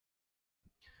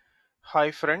Hi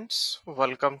friends,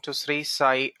 welcome to Sri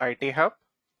Sai IT Hub.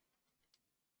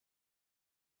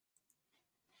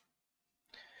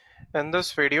 In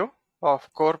this video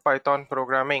of core Python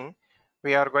programming,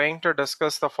 we are going to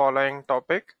discuss the following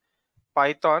topic: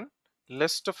 Python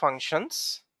list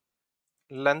functions,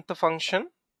 length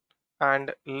function,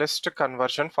 and list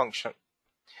conversion function.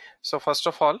 So first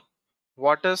of all,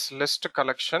 what is list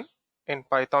collection in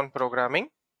Python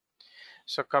programming?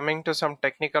 So coming to some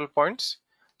technical points.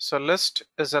 So list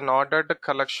is an ordered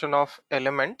collection of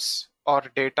elements or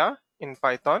data in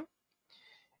Python.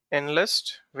 In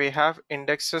list, we have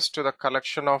indexes to the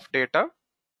collection of data.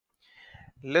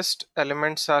 List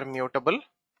elements are mutable.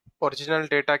 Original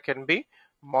data can be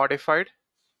modified,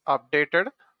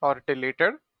 updated, or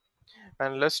deleted.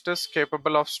 And list is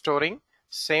capable of storing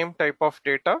same type of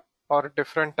data or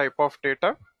different type of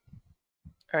data.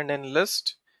 And in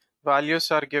list,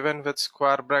 values are given with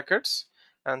square brackets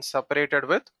and separated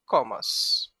with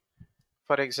commas.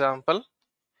 For example,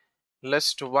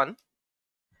 list 1,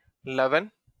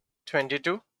 11,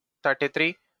 22,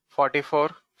 33,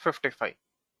 44, 55.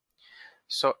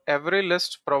 So every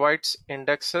list provides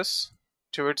indexes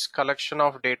to its collection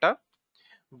of data,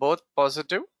 both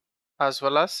positive as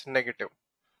well as negative.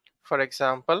 For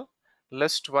example,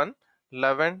 list 1,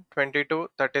 11, 22,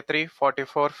 33,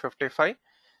 44, 55.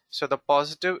 So the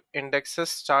positive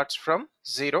indexes starts from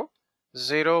 0,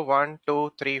 0, 1,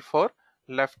 2, 3, 4,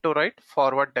 left to right,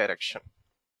 forward direction.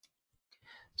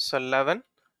 So 11,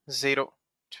 0,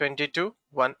 22,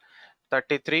 1,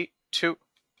 33, 2,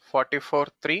 44,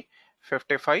 3,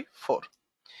 55, 4.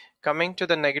 Coming to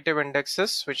the negative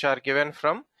indexes, which are given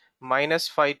from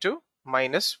 -5 to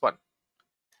 -1,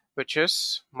 which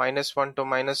is -1 to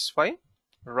 -5,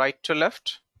 right to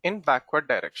left in backward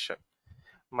direction,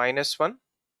 -1,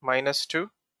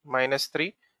 -2,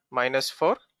 -3,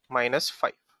 -4,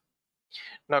 -5.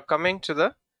 Now coming to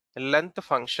the length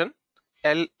function,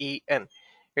 len,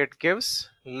 it gives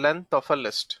length of a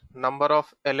list, number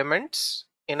of elements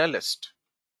in a list.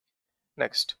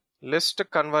 Next, list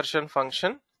conversion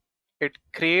function, it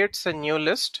creates a new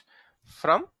list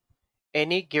from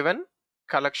any given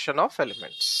collection of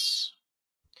elements.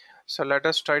 So let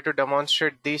us try to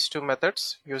demonstrate these two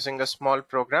methods using a small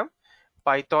program.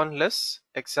 Python list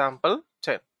example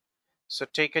 10. So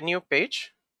take a new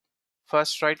page.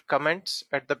 First write comments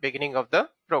at the beginning of the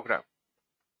program.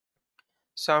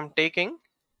 So I'm taking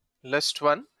list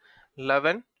 1,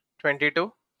 11,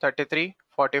 22, 33,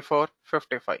 44,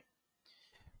 55.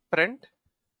 Print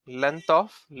length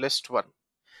of list 1.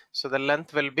 So the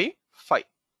length will be 5.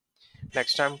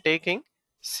 Next I'm taking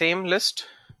same list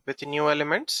with new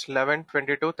elements 11,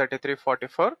 22, 33,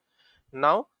 44.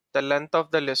 Now the length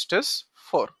of the list is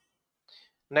 4.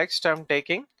 Next I'm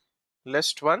taking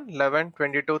list 1, 11,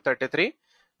 22, 33.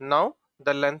 Now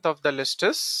the length of the list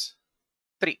is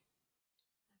 3.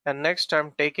 And next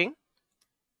I'm taking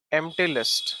empty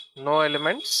list, no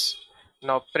elements.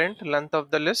 Now print length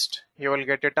of the list, you will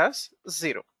get it as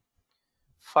 0.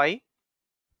 5,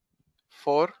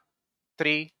 4,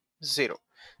 3, 0.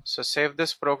 So save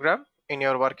this program in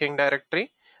your working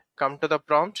directory. Come to the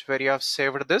prompt where you have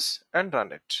saved this and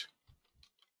run it.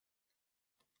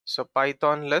 So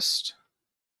Python list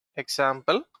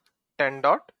example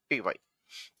 10.py.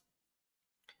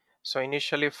 So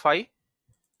initially 5,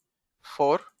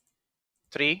 4,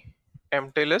 3,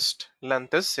 empty list,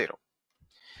 length is 0.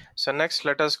 So next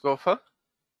let us go for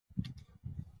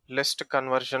list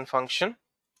conversion function.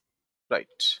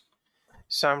 Right.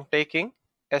 So I'm taking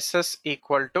ss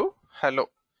equal to hello,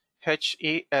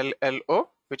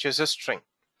 HELLO, which is a string.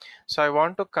 So I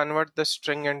want to convert the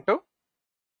string into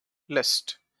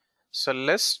list. So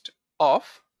list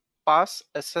of pass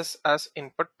ss as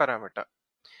input parameter.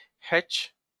 HELLO.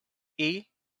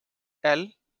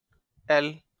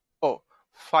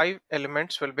 5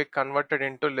 elements will be converted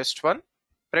into list 1.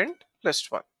 Print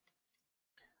list 1.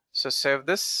 So save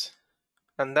this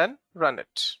and then run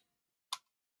it.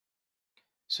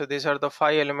 So these are the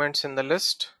 5 elements in the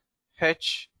list,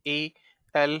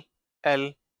 HELLO.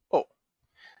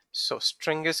 So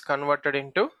string is converted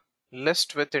into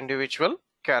list with individual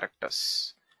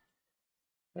characters.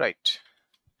 Right.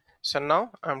 So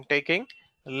now I'm taking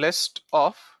list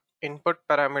of input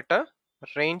parameter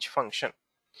range function.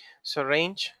 So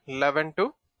range 11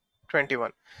 to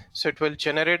 21. So it will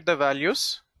generate the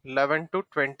values 11 to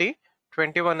 20.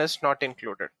 21 is not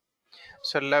included.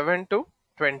 So 11 to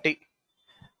 20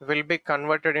 will be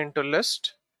converted into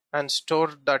list and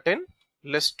store that in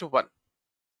list 1.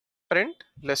 Print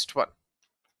list 1.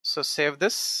 So save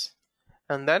this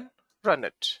and then run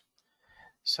it.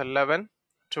 So 11,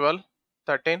 12,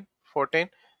 13, 14,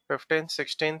 15,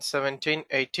 16, 17,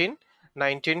 18,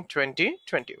 19, 20,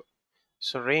 21.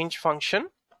 So range function,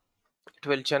 it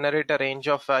will generate a range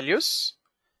of values.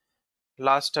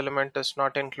 Last element is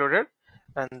not included,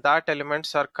 and that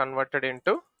elements are converted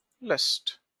into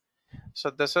list. So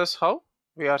this is how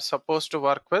we are supposed to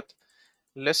work with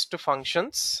list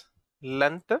functions,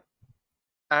 length,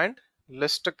 and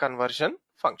list conversion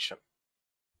function.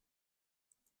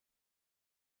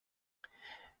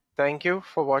 Thank you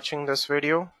for watching this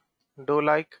video. Do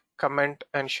like, comment,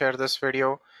 and share this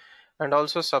video, and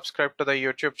also subscribe to the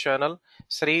YouTube channel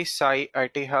Sri Sai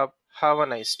IT Hub. Have a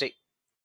nice day.